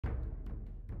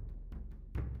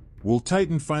Will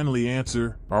Titan finally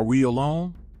answer, "Are we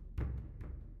alone?"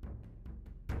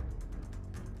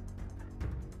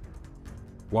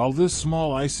 While this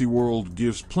small icy world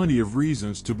gives plenty of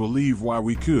reasons to believe why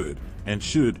we could, and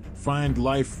should, find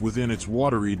life within its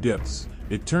watery depths,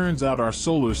 it turns out our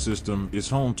solar system is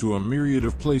home to a myriad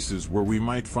of places where we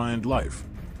might find life.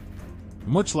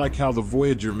 Much like how the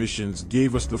Voyager missions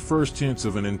gave us the first hints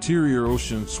of an interior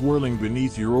ocean swirling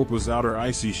beneath Europa's outer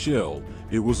icy shell,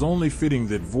 it was only fitting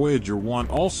that Voyager 1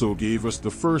 also gave us the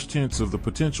first hints of the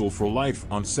potential for life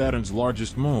on Saturn's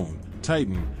largest moon,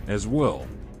 Titan, as well.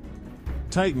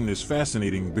 Titan is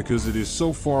fascinating because it is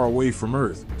so far away from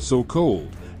Earth, so cold,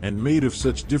 and made of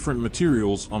such different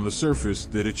materials on the surface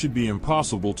that it should be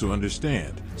impossible to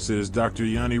understand, says Dr.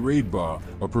 Yanni Raidbaugh,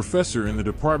 a professor in the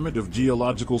Department of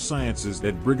Geological Sciences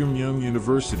at Brigham Young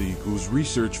University whose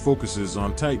research focuses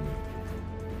on Titan.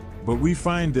 But we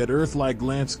find that Earth-like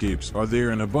landscapes are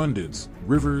there in abundance: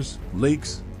 rivers,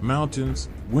 lakes, mountains,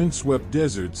 windswept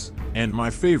deserts, and my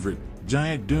favorite,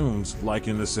 giant dunes like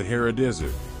in the Sahara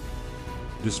Desert.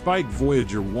 Despite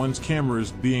Voyager 1's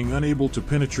cameras being unable to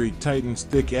penetrate Titan's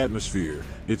thick atmosphere,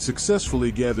 it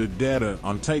successfully gathered data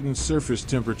on Titan's surface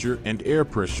temperature and air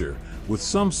pressure, with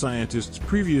some scientists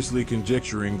previously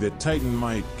conjecturing that Titan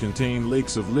might contain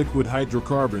lakes of liquid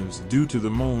hydrocarbons due to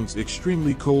the moon's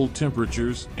extremely cold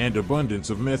temperatures and abundance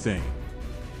of methane.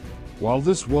 While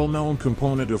this well-known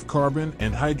component of carbon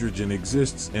and hydrogen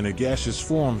exists in a gaseous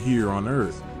form here on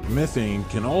Earth, methane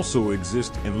can also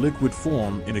exist in liquid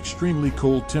form in extremely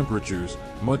cold temperatures,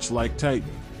 much like Titan.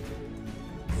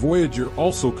 Voyager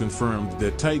also confirmed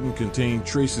that Titan contained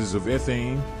traces of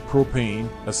ethane, propane,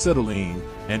 acetylene,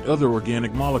 and other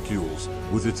organic molecules,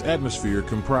 with its atmosphere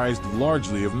comprised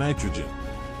largely of nitrogen.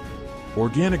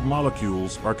 Organic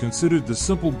molecules are considered the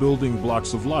simple building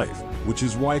blocks of life, which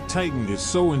is why Titan is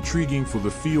so intriguing for the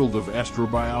field of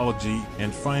astrobiology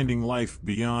and finding life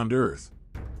beyond Earth.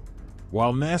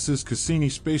 While NASA's Cassini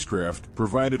spacecraft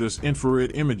provided us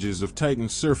infrared images of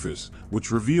Titan's surface,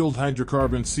 which revealed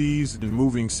hydrocarbon seas and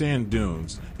moving sand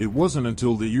dunes, it wasn't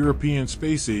until the European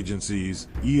Space Agency's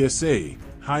ESA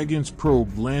Huygens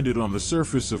probe landed on the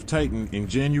surface of Titan in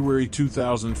January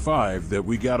 2005 that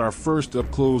we got our first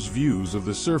up-close views of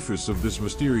the surface of this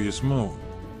mysterious moon.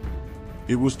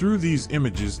 It was through these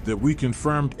images that we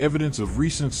confirmed evidence of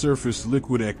recent surface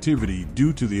liquid activity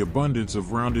due to the abundance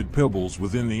of rounded pebbles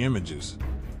within the images.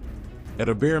 At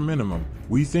a bare minimum,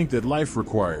 we think that life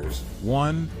requires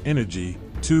 1. Energy,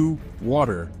 2.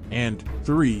 Water, and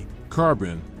 3.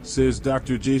 Carbon, says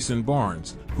Dr. Jason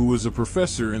Barnes, who is a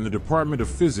professor in the Department of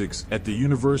Physics at the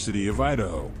University of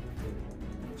Idaho.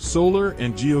 Solar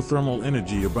and geothermal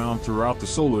energy abound throughout the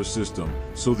solar system,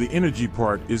 so the energy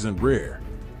part isn't rare.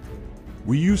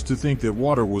 We used to think that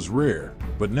water was rare,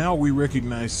 but now we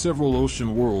recognize several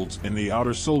ocean worlds in the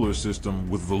outer solar system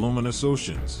with voluminous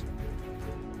oceans.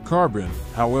 Carbon,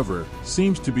 however,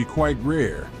 seems to be quite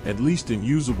rare, at least in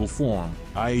usable form,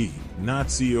 i.e., not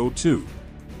CO2.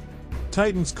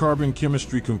 Titan's carbon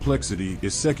chemistry complexity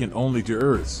is second only to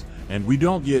Earth's, and we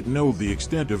don't yet know the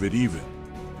extent of it even.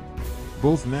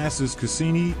 Both NASA's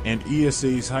Cassini and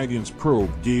ESA's Huygens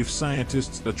probe gave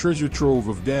scientists a treasure trove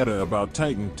of data about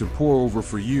Titan to pore over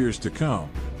for years to come,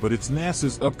 but it's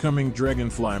NASA's upcoming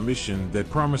Dragonfly mission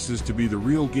that promises to be the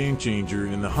real game-changer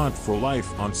in the hunt for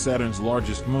life on Saturn's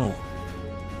largest moon.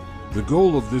 The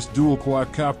goal of this dual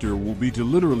quadcopter will be to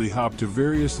literally hop to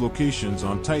various locations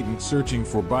on Titan searching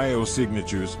for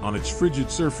biosignatures on its frigid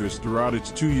surface throughout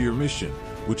its 2-year mission,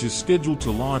 which is scheduled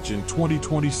to launch in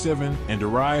 2027 and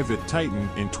arrive at Titan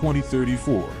in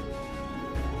 2034.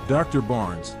 Dr.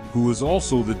 Barnes, who is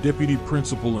also the deputy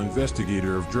principal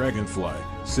investigator of Dragonfly,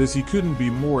 says he couldn't be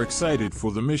more excited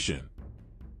for the mission.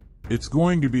 "It's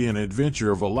going to be an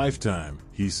adventure of a lifetime,"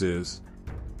 he says.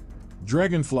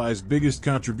 Dragonfly's biggest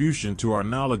contribution to our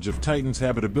knowledge of Titan's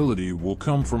habitability will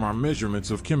come from our measurements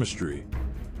of chemistry.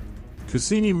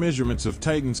 Cassini measurements of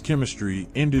Titan's chemistry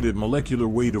ended at molecular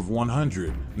weight of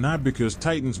 100, not because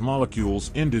Titan's molecules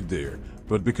ended there,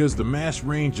 but because the mass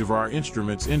range of our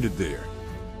instruments ended there.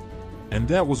 And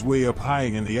that was way up high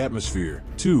in the atmosphere,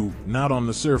 too, not on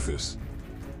the surface.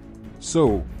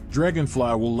 So,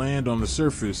 Dragonfly will land on the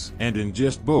surface and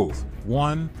ingest both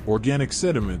 1. Organic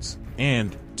sediments,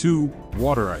 and 2.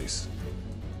 Water ice.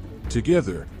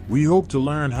 Together, we hope to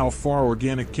learn how far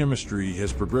organic chemistry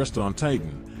has progressed on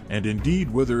Titan, and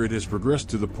indeed whether it has progressed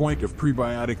to the point of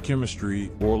prebiotic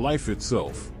chemistry or life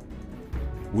itself.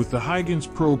 With the Huygens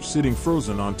probe sitting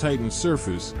frozen on Titan's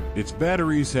surface, its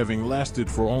batteries having lasted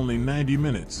for only 90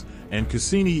 minutes, and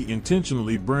Cassini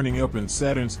intentionally burning up in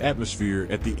Saturn's atmosphere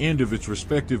at the end of its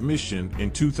respective mission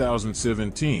in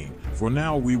 2017. For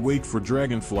now, we wait for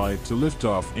Dragonfly to lift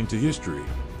off into history.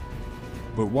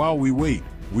 But while we wait,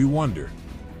 we wonder.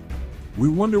 We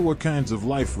wonder what kinds of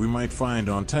life we might find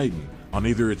on Titan, on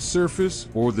either its surface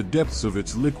or the depths of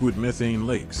its liquid methane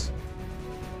lakes.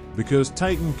 Because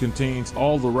Titan contains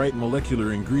all the right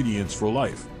molecular ingredients for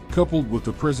life, coupled with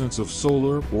the presence of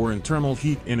solar or internal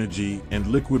heat energy and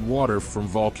liquid water from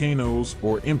volcanoes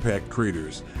or impact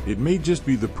craters, it may just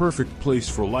be the perfect place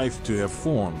for life to have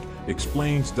formed,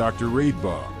 explains Dr.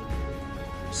 Raidbaugh.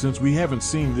 Since we haven't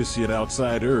seen this yet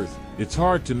outside Earth, it's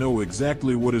hard to know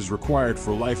exactly what is required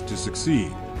for life to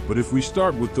succeed, but if we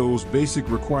start with those basic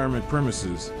requirement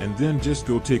premises and then just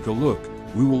go take a look,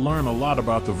 we will learn a lot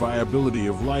about the viability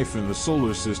of life in the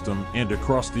solar system and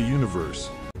across the universe.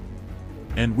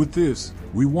 And with this,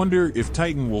 we wonder if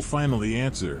Titan will finally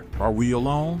answer, are we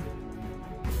alone?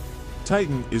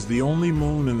 Titan is the only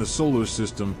moon in the solar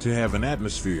system to have an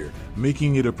atmosphere,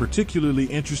 making it a particularly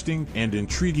interesting and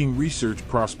intriguing research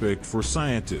prospect for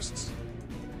scientists.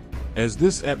 As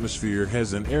this atmosphere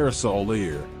has an aerosol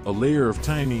layer, a layer of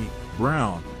tiny,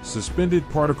 brown, suspended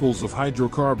particles of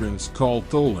hydrocarbons called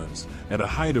tholins, at a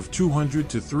height of 200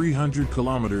 to 300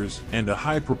 kilometers, and a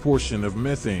high proportion of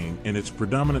methane in its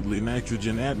predominantly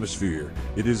nitrogen atmosphere,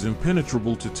 it is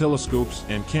impenetrable to telescopes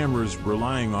and cameras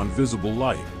relying on visible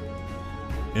light.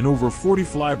 In over 40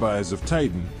 flybys of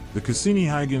Titan, the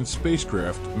Cassini-Huygens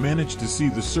spacecraft managed to see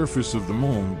the surface of the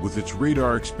moon with its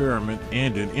radar experiment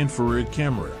and an infrared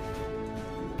camera.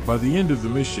 By the end of the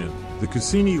mission, the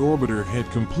Cassini orbiter had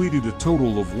completed a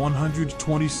total of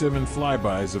 127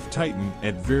 flybys of Titan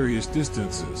at various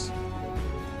distances.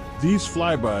 These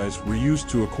flybys were used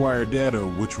to acquire data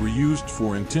which were used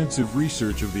for intensive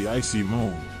research of the icy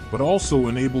moon, but also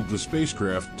enabled the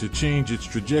spacecraft to change its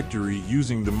trajectory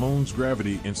using the moon's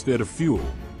gravity instead of fuel.